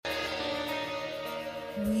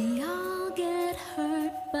We all get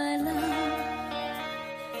hurt by love,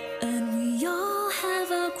 and we all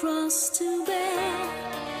have a cross to bear.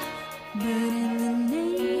 But in the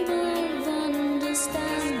name of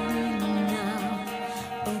understanding now,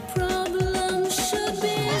 a problem should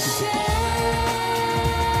be shared.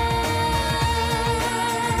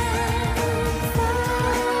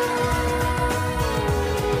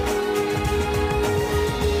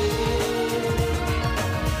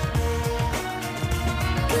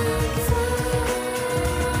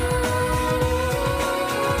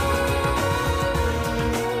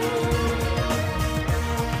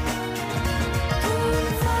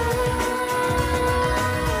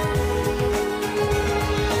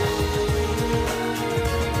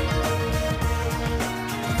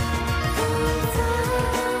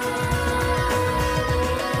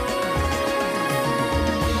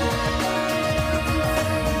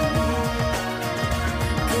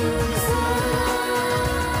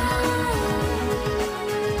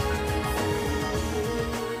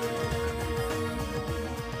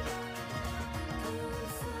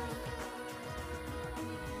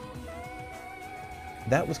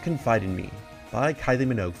 That was Confide in Me by Kylie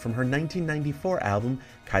Minogue from her 1994 album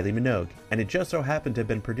Kylie Minogue, and it just so happened to have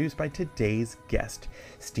been produced by today's guest,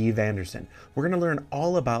 Steve Anderson. We're going to learn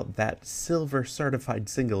all about that silver certified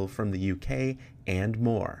single from the UK and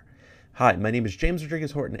more. Hi, my name is James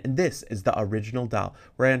Rodriguez Horton, and this is The Original Doll,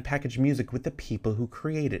 where I unpackage music with the people who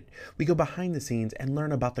create it. We go behind the scenes and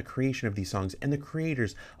learn about the creation of these songs and the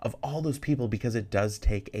creators of all those people, because it does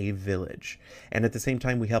take a village. And at the same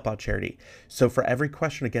time, we help out charity. So for every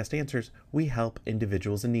question a guest answers, we help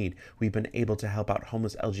individuals in need. We've been able to help out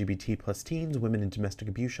homeless LGBT plus teens, women in domestic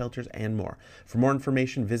abuse shelters, and more. For more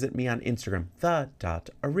information, visit me on Instagram,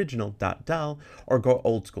 the.original.doll, or go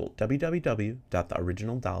old school,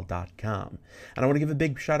 www.theoriginaldoll.com. And I want to give a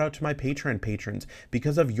big shout out to my Patreon patrons.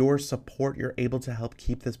 Because of your support, you're able to help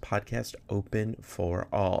keep this podcast open for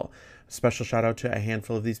all. Special shout out to a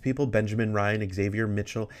handful of these people: Benjamin, Ryan, Xavier,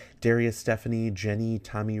 Mitchell, Darius, Stephanie, Jenny,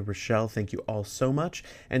 Tommy, Rochelle. Thank you all so much.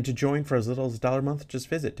 And to join for as little as $1 a month, just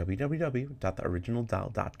visit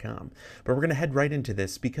www.theoriginaldoll.com. But we're going to head right into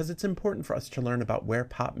this because it's important for us to learn about where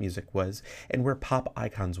pop music was and where pop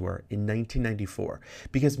icons were in 1994.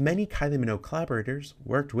 Because many Kylie Minogue collaborators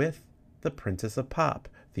worked with the Princess of Pop,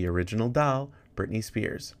 the original doll, Britney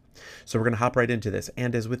Spears. So we're going to hop right into this,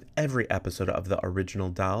 and as with every episode of The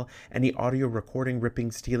Original Doll, any audio recording,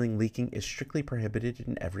 ripping, stealing, leaking is strictly prohibited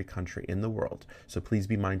in every country in the world, so please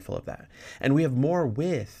be mindful of that. And we have more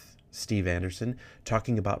with Steve Anderson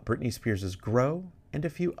talking about Britney Spears' Grow and a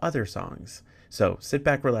few other songs. So sit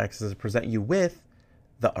back, relax, as I present you with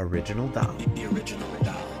The Original Doll. The Original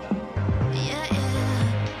Doll.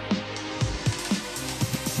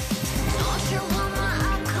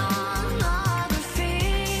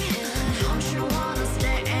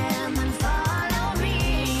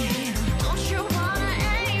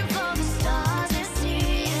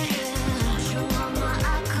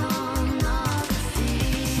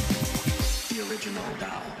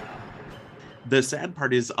 The sad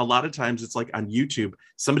part is a lot of times it's like on YouTube,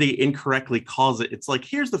 somebody incorrectly calls it. It's like,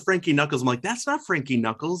 here's the Frankie Knuckles. I'm like, that's not Frankie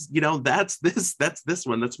Knuckles. You know, that's this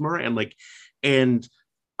one. That's Mariah.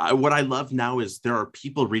 What I love now is there are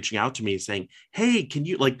people reaching out to me saying, hey, can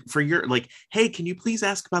you hey, can you please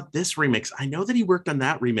ask about this remix? I know that he worked on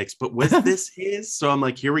that remix, but was this his? So I'm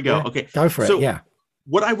like, here we go. Yeah, okay, go for it. Yeah.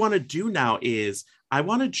 What I want to do now is I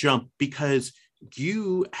want to jump, because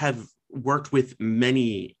you have worked with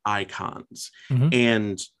many icons,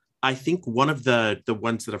 and I think one of the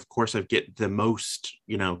ones that of course I get the most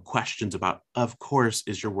questions about, of course,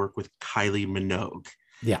 is your work with Kylie Minogue.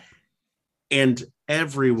 Yeah. And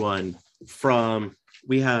everyone from,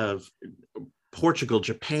 we have Portugal,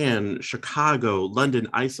 Japan, Chicago, London,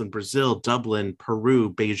 Iceland, Brazil, Dublin,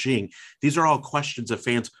 Peru, Beijing. These are all questions of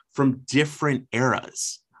fans from different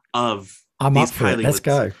eras of I'm these up for Kylie. it. Let's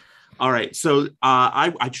go. All right. So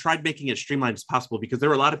I tried making it streamlined as possible, because there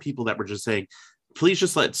were a lot of people that were just saying, please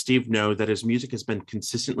just let Steve know that his music has been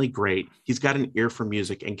consistently great. He's got an ear for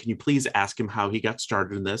music. And can you please ask him how he got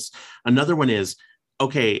started in this? Another one is,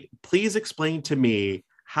 okay, please explain to me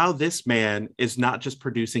how this man is not just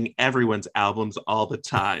producing everyone's albums all the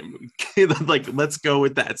time. Like, let's go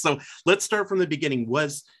with that. So let's start from the beginning.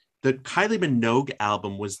 Was the Kylie Minogue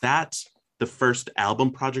album, was that the first album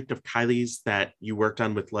project of Kylie's that you worked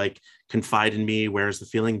on with, like, Confide in Me, Where's the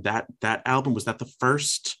Feeling? That album, was that the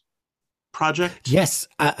first project? Yes,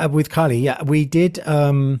 with Kylie. Yeah, we did.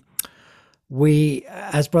 We,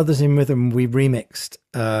 as Brothers in Rhythm, we remixed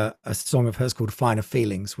a song of hers called Finer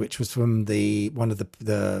Feelings, which was from one of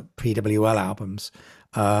the PWL albums.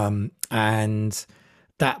 And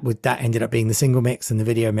that ended up being the single mix and the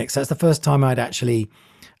video mix. That's the first time I'd actually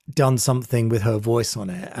done something with her voice on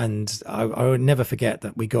it, and I would never forget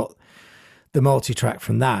that we got the multi-track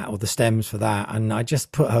from that, or the stems for that, and I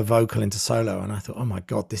just put her vocal into solo, and I thought, oh my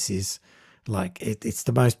god, this is like it's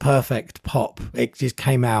the most perfect pop. It just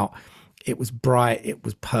came out. It was bright. It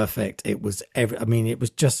was perfect. It was it was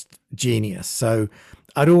just genius. So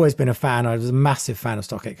I'd always been a fan. I was a massive fan of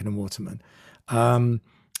Stock Aitken and Waterman.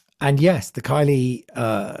 And yes, the Kylie,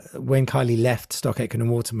 when Kylie left Stock Aitken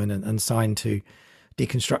and Waterman and signed to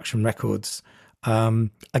Deconstruction Records,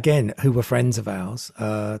 again, who were friends of ours,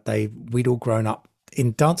 we'd all grown up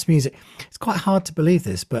in dance music. It's quite hard to believe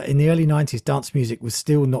this, but in the early 90s, dance music was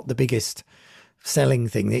still not the biggest selling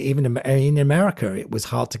thing. Even in America, it was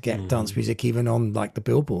hard to get dance music even on like the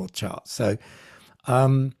Billboard charts. So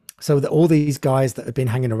all these guys that had been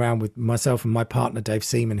hanging around with myself and my partner Dave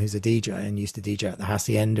Seaman, who's a DJ and used to DJ at the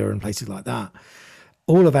Hacienda and places like that,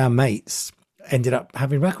 all of our mates ended up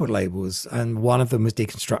having record labels, and one of them was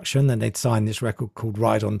Deconstruction, and they'd signed this record called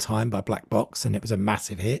Ride on Time by Black Box, and it was a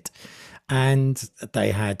massive hit. And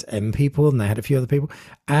they had M People, and they had a few other people,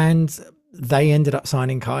 and they ended up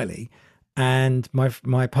signing Kylie. And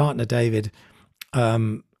my partner David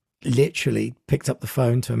literally picked up the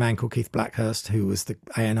phone to a man called Keith Blackhurst, who was the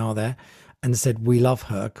A&R there, and said, we love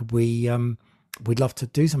her, could we we'd love to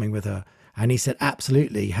do something with her. And he said,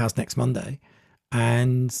 absolutely, how's next Monday?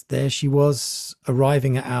 And there she was,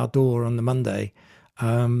 arriving at our door on the Monday,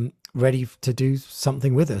 ready to do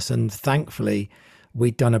something with us. And thankfully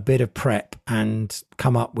we'd done a bit of prep and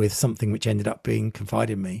come up with something which ended up being Confide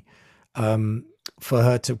in Me, for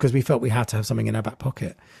her to, because we felt we had to have something in our back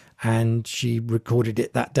pocket. And she recorded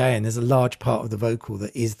it that day, and there's a large part of the vocal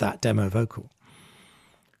that is that demo vocal.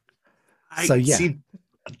 See,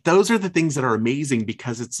 those are the things that are amazing,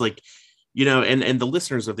 because it's like, you know, and the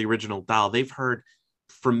listeners of the original Doll, they've heard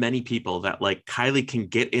from many people that like Kylie can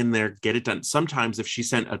get in there, get it done. Sometimes if she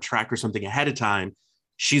sent a track or something ahead of time,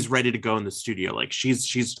 she's ready to go in the studio. Like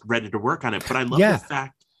she's ready to work on it. But I love the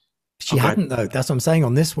fact she hadn't though. That's what I'm saying.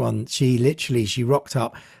 On this one, she rocked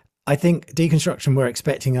up. I think Deconstruction were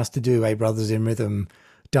expecting us to do a Brothers in Rhythm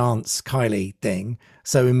dance Kylie thing.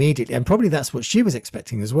 So immediately, and probably that's what she was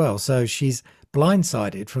expecting as well. So she's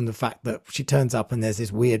blindsided from the fact that she turns up and there's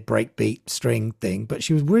this weird breakbeat string thing, but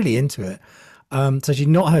she was really into it. So she'd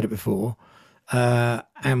not heard it before.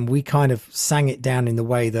 And we kind of sang it down in the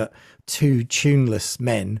way that two tuneless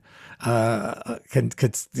men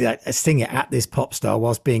could sing it at this pop star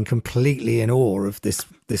whilst being completely in awe of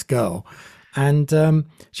this girl. And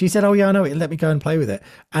she said, oh yeah, I know it, let me go and play with it.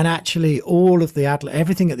 And actually all of the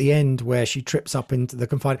everything at the end where she trips up into the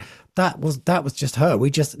Confide, that was just her.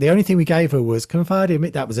 The only thing we gave her was Confide in Me.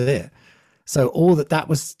 That was it. So all that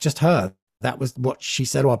was just her. That was what she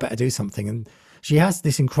said, oh, I better do something. And she has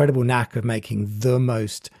this incredible knack of making the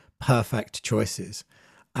most perfect choices,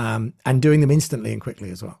 and doing them instantly and quickly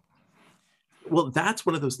as well. Well, that's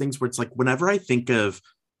one of those things where it's like, whenever I think of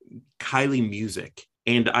Kylie music,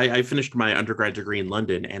 and I finished my undergrad degree in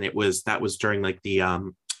London, and that was during like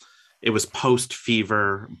the it was post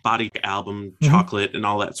Fever, Body album, Chocolate, and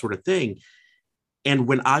all that sort of thing. And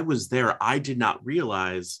when I was there, I did not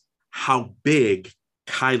realize how big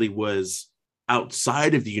Kylie was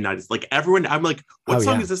outside of the United States. Like everyone, I'm like, what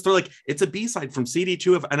song is this? They're like, it's a B-side from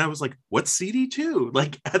CD2 and I was like, what's CD2?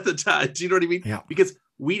 Like at the time, do you know what I mean? Yeah. Because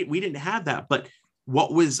we didn't have that. But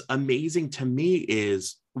what was amazing to me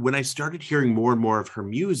is when I started hearing more and more of her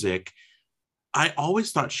music, I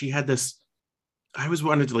always thought she had this, I always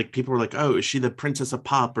wanted to, like, people were like, oh, is she the princess of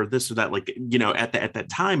pop or this or that? Like, you know, at that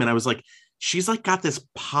time. And I was like, she's like got this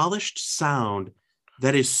polished sound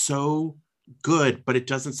that is so good, but it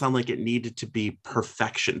doesn't sound like it needed to be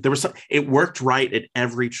perfection. It worked right at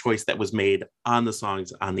every choice that was made on the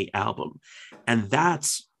songs on the album. And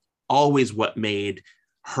that's always what made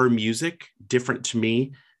her music different to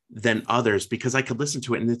me than others, because I could listen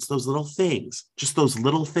to it and it's those little things, just those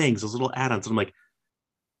little things, those little add-ons. I'm like,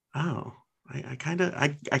 oh, I kind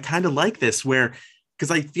of like this, where,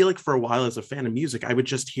 because I feel like for a while as a fan of music, I would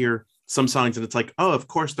just hear some songs and it's like, oh, of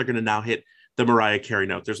course they're going to now hit the Mariah Carey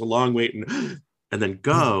note. There's a long wait and then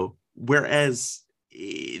go. Whereas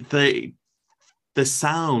the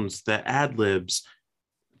sounds, the ad libs,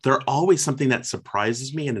 they're always something that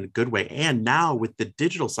surprises me in a good way. And now with the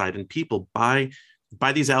digital side, and people buy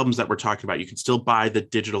these albums that we're talking about, you can still buy the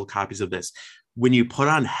digital copies of this. When you put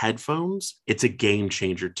on headphones, it's a game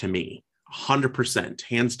changer to me. 100%,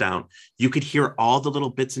 hands down. You could hear all the little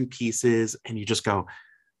bits and pieces and you just go,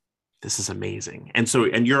 this is amazing. And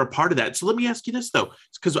you're a part of that. So let me ask you this though,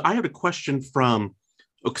 because I had a question from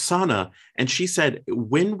Oksana, and she said,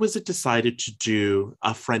 when was it decided to do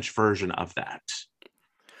a French version of that?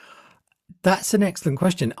 That's an excellent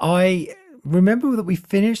question. I remember that we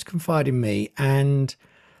finished Confide in Me, and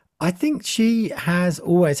I think she has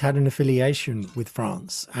always had an affiliation with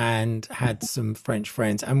France and had some French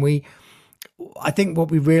friends. And I think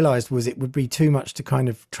what we realized was it would be too much to kind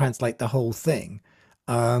of translate the whole thing.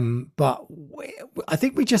 But I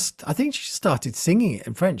think she started singing it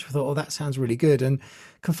in French. We thought, oh, that sounds really good. And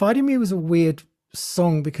Confide in Me was a weird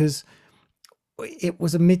song because it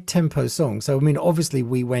was a mid-tempo song. So, I mean, obviously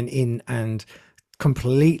we went in and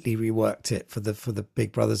completely reworked it for the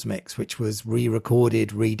Big Brothers mix, which was re-recorded,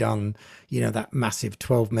 redone, that massive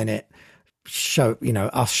 12-minute show,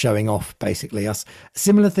 us showing off, basically. Us,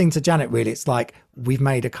 similar thing to Janet, really. It's like, we've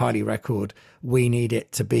made a Kylie record, we need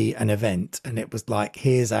it to be an event. And it was like,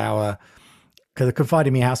 here's our, because the Confide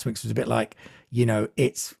in Me house mix was a bit like,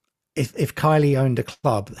 it's, if Kylie owned a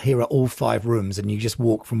club, here are all 5 rooms, and you just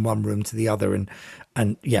walk from one room to the other.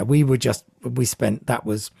 And yeah, we spent, that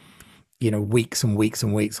was, weeks and weeks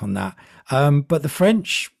and weeks on that. But the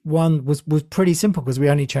French one was pretty simple because we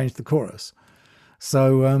only changed the chorus.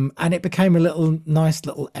 So, and it became a nice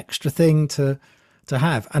little extra thing to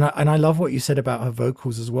have. And I love what you said about her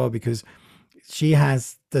vocals as well, because she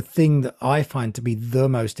has the thing that I find to be the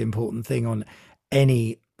most important thing on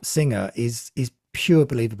any singer is pure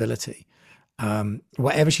believability.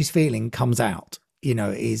 Whatever she's feeling comes out,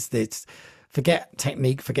 is that, forget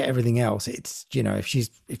technique, forget everything else. It's,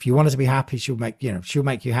 if you want her to be happy, she'll make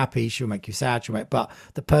you happy, she'll make you sad, but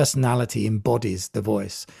the personality embodies the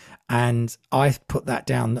voice. And I put that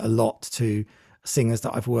down a lot to singers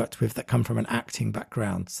that I've worked with that come from an acting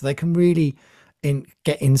background, so they can really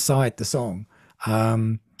get inside the song.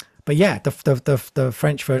 But yeah, the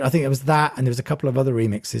French version, I think it was that, and there was a couple of other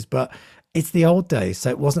remixes, but it's the old days, so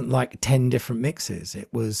it wasn't like 10 different mixes. It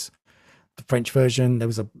was the French version, there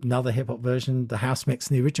was another hip hop version, the house mix,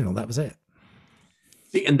 and the original. That was it.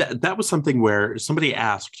 See, and that was something where somebody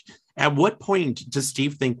asked, at what point does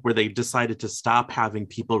Steve think where they decided to stop having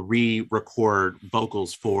people re-record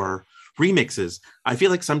vocals for remixes? I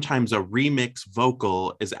feel like sometimes a remix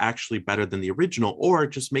vocal is actually better than the original, or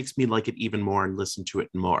it just makes me like it even more and listen to it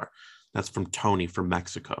more. That's from Tony from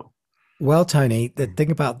Mexico. Well, Tony, the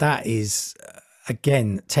thing about that is,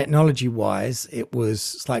 again, technology wise, it was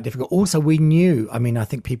slightly difficult. Also, we knew, I mean, I'm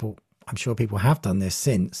sure people have done this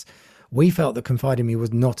since. We felt that Confide in Me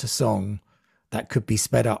was not a song that could be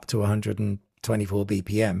sped up to 124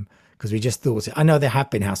 BPM, because we just thought, I know there have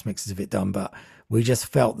been house mixes of it done, but we just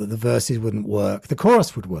felt that the verses wouldn't work. The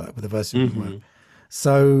chorus would work, but the verses wouldn't work.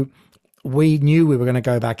 So we knew we were going to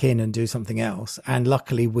go back in and do something else. And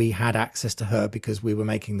luckily we had access to her because we were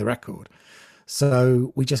making the record.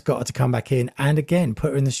 So we just got her to come back in and again,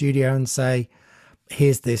 put her in the studio and say,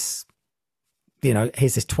 here's this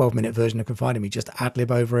 12-minute version of Confide in Me, just ad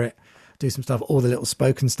lib over it, do some stuff, all the little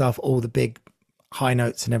spoken stuff, all the big high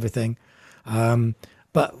notes and everything.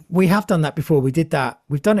 But we have done that before. We did that.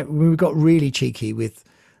 We've done it when we got really cheeky with,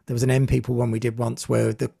 there was an M People one we did once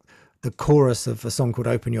where the chorus of a song called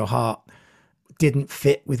Open Your Heart didn't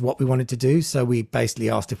fit with what we wanted to do. So we basically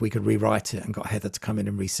asked if we could rewrite it and got Heather to come in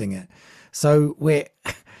and re-sing it. So we're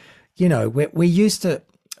used to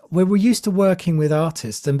working with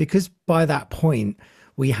artists. And because by that point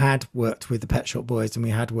we had worked with the Pet Shop Boys and we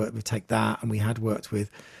had worked with Take That and we had worked with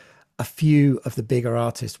a few of the bigger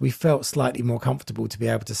artists, we felt slightly more comfortable to be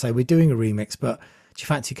able to say, we're doing a remix, but do you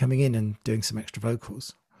fancy coming in and doing some extra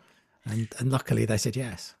vocals? And luckily they said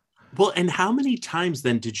yes. Well, and how many times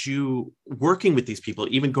then did you, working with these people,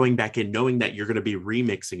 even going back in, knowing that you're going to be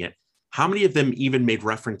remixing it, how many of them even made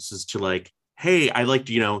references to like, hey, I liked,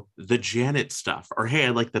 the Janet stuff, or hey, I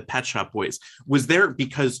like the Pet Shop Boys? Was there,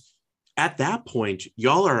 because at that point,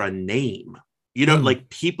 y'all are a name, like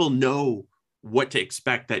people know what to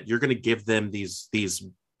expect, that you're going to give them these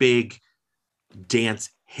big dance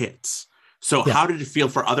hits. So how did it feel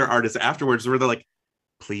for other artists afterwards where they're like,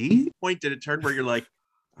 please? Point did it turn where you're like,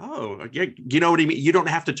 oh, yeah, you know what I mean? You don't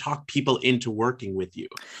have to talk people into working with you.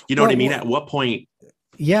 You know what I mean? At what point?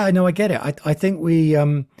 Yeah, I know, I get it. I think we,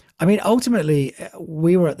 ultimately,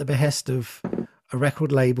 we were at the behest of a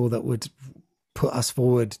record label that would put us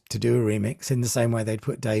forward to do a remix in the same way they'd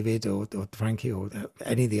put David or Frankie or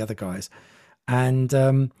any of the other guys.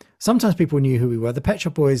 And sometimes people knew who we were. The Pet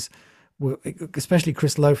Shop Boys, especially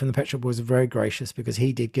Chris Lowe from the Pet Shop Boys, were very gracious because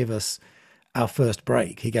he did give us our first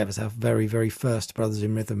break. He gave us our very, very first Brothers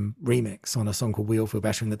in Rhythm remix on a song called We All Feel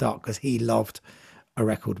Better in the Dark, because he loved a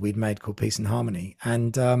record we'd made called Peace and Harmony.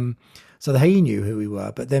 And so he knew who we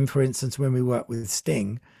were. But then, for instance, when we worked with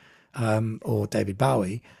Sting or David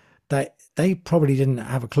Bowie, they probably didn't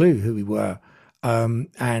have a clue who we were.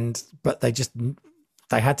 But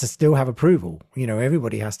they had to still have approval.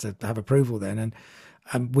 Everybody has to have approval then.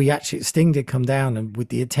 And we actually, Sting did come down, and with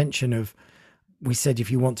the intention of, we said, if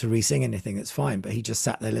you want to re-sing anything, it's fine. But he just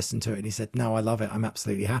sat there, listened to it, and he said, no, I love it. I'm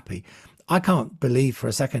absolutely happy. I can't believe for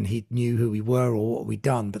a second he knew who we were or what we'd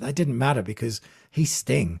done, but that didn't matter because he's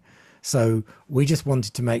Sting. So we just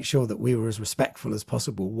wanted to make sure that we were as respectful as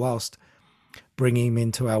possible whilst bringing him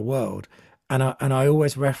into our world. And I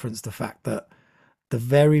always reference the fact that the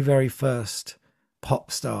very, very first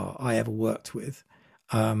pop star I ever worked with,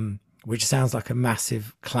 which sounds like a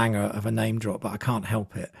massive clangor of a name drop, but I can't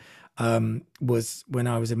help it, was when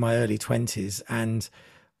I was in my early 20s. And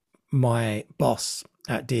my boss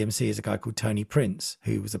at DMC is a guy called Tony Prince,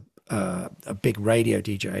 who was a big radio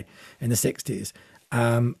DJ in the 60s.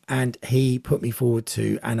 And he put me forward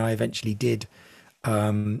to, and I eventually did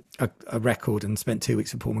a record and spent 2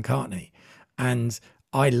 weeks with Paul McCartney. And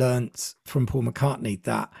I learnt from Paul McCartney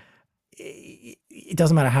that it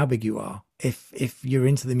doesn't matter how big you are. If you're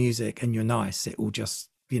into the music and you're nice, it will just,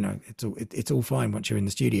 it's all fine once you're in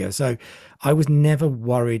the studio. So I was never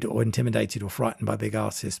worried or intimidated or frightened by big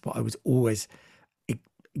artists, but I was always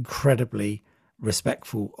incredibly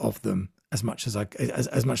respectful of them as much as I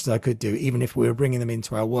could do. Even if we were bringing them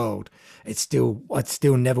into our world, I'd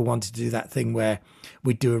still never wanted to do that thing where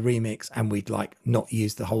we'd do a remix and we'd like not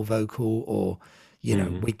use the whole vocal, or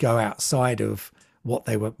we'd go outside of what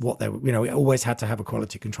they were. We always had to have a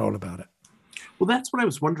quality control about it. Well, that's what I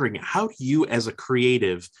was wondering. How do you, as a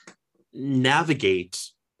creative, navigate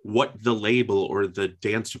what the label or the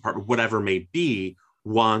dance department, whatever may be,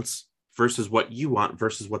 wants versus what you want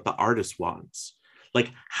versus what the artist wants?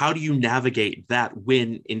 Like, how do you navigate that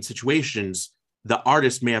when in situations the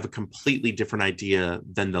artist may have a completely different idea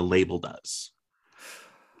than the label does?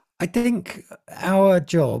 I think our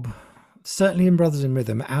job, certainly in Brothers in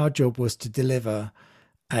Rhythm, our job was to deliver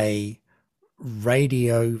a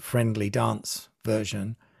radio-friendly dance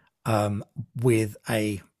version with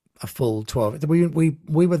a full 12.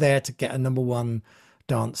 We were there to get a #1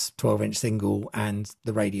 dance 12-inch single and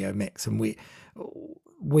the radio mix, and we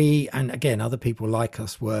and again other people like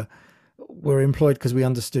us were employed because we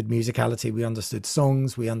understood musicality, we understood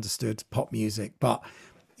songs, we understood pop music. But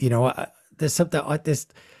there's something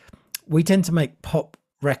we tend to make pop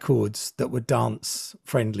records that were dance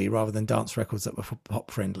friendly rather than dance records that were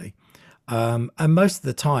pop friendly, and most of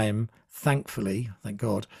the time, thankfully, thank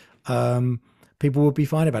God, people would be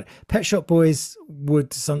fine about it. Pet Shop Boys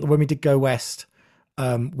when we did Go West,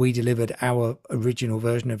 we delivered our original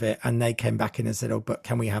version of it, and they came back in and said, oh, but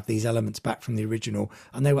can we have these elements back from the original?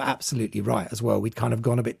 And they were absolutely right as well. We'd kind of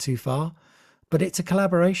gone a bit too far, but it's a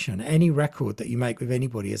collaboration. Any record that you make with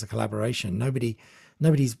anybody is a collaboration.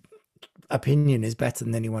 Nobody's opinion is better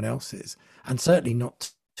than anyone else's, and certainly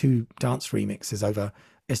not two dance remixes over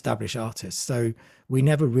established artists. So we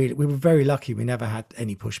were very lucky. We never had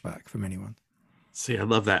any pushback from anyone. See, I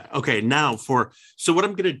love that. Okay, now so what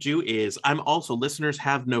I'm going to do is listeners,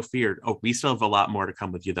 have no fear. Oh, we still have a lot more to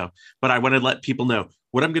come with you though. But I want to let people know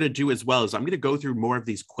what I'm going to do as well is I'm going to go through more of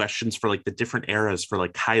these questions for like the different eras for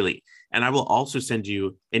like Kylie. And I will also send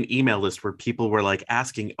you an email list where people were like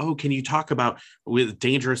asking, oh, can you talk about with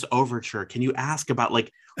Dangerous Overture? Can you ask about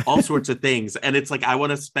like all sorts of things? And it's like, I want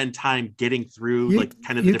to spend time getting through like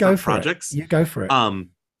kind of the different projects. You go for it.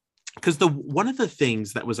 Because one of the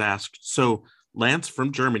things that was asked, so Lance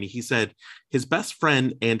from Germany, he said his best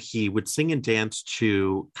friend and he would sing and dance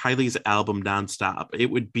to Kylie's album nonstop. It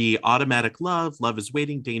would be Automatic Love, Love is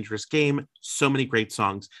Waiting, Dangerous Game, so many great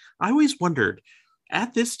songs. I always wondered,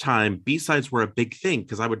 at this time, B-sides were a big thing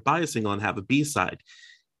because I would buy a single and have a B-side.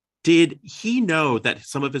 Did he know that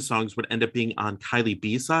some of his songs would end up being on Kylie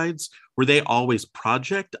B-sides? Were they always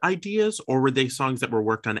project ideas, or were they songs that were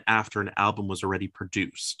worked on after an album was already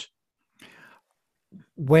produced?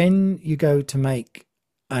 When you go to make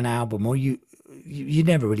an album, or you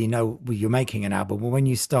never really know you're making an album, or when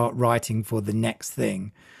you start writing for the next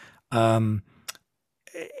thing,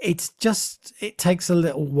 it takes a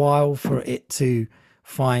little while for it to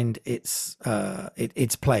find its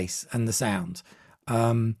place and the sound.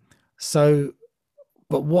 But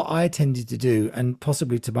what I tended to do, and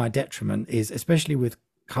possibly to my detriment, is especially with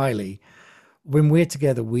Kylie, when we're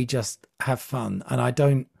together, we just have fun, and I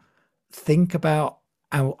don't think about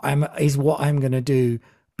is what I'm going to do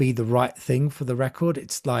be the right thing for the record.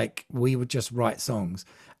 It's like we would just write songs,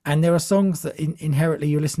 and there are songs that inherently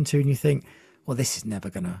you listen to and you think, well, this is never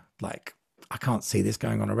gonna, like, I can't see this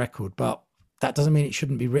going on a record, but that doesn't mean it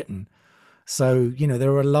shouldn't be written. So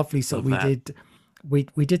there are lovely songs.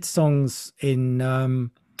 We did songs in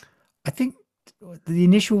I think the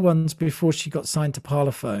initial ones before she got signed to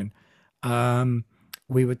Parlophone,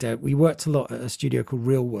 we worked a lot at a studio called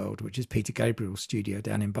Real World, which is Peter Gabriel's studio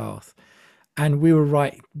down in Bath. And we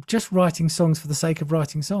were just writing songs for the sake of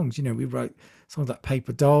writing songs. You know, we wrote songs like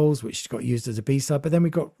Paper Dolls, which got used as a B-side, but then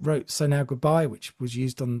we wrote So Now Goodbye, which was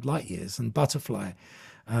used on Light Years, and Butterfly.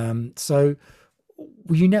 So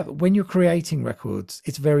when you're creating records,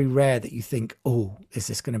 it's very rare that you think, oh, is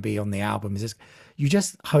this going to be on the album? You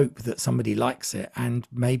just hope that somebody likes it and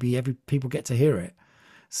maybe people get to hear it.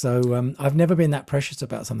 So I've never been that precious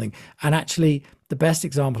about something. And actually, the best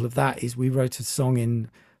example of that is we wrote a song in,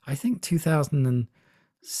 I think,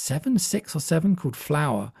 2007, 6 or 7 called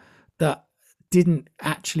Flower that didn't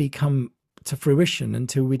actually come to fruition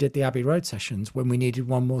until we did the Abbey Road sessions when we needed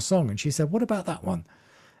one more song. And she said, what about that one?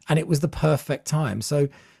 And it was the perfect time. So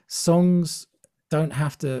songs don't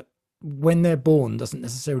have to, when they're born, doesn't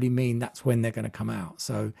necessarily mean that's when they're going to come out.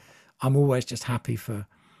 So I'm always just happy for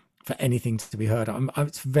anything to be heard.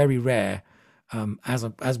 It's very rare,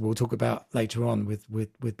 as we'll talk about later on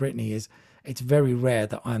with Brittany, it's very rare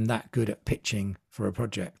that I'm that good at pitching for a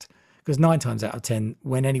project, because 9 times out of 10,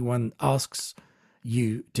 when anyone asks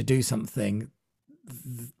you to do something,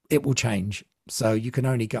 it will change. So you can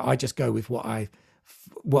only go, I just go with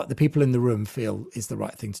what the people in the room feel is the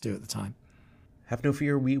right thing to do at the time. Have no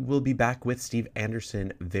fear, we will be back with Steve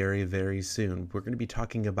Anderson very, very soon. We're going to be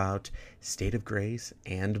talking about State of Grace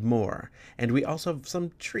and more. And we also have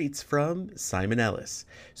some treats from Simon Ellis.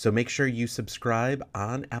 So make sure you subscribe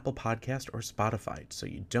on Apple Podcast or Spotify so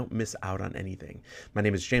you don't miss out on anything. My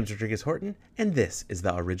name is James Rodriguez Horton, and this is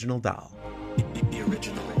The Original Doll. The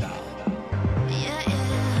Original Doll.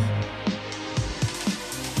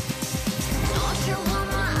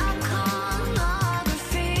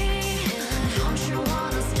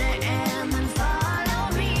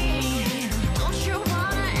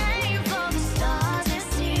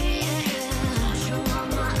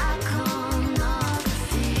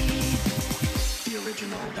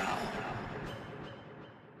 Original Doll.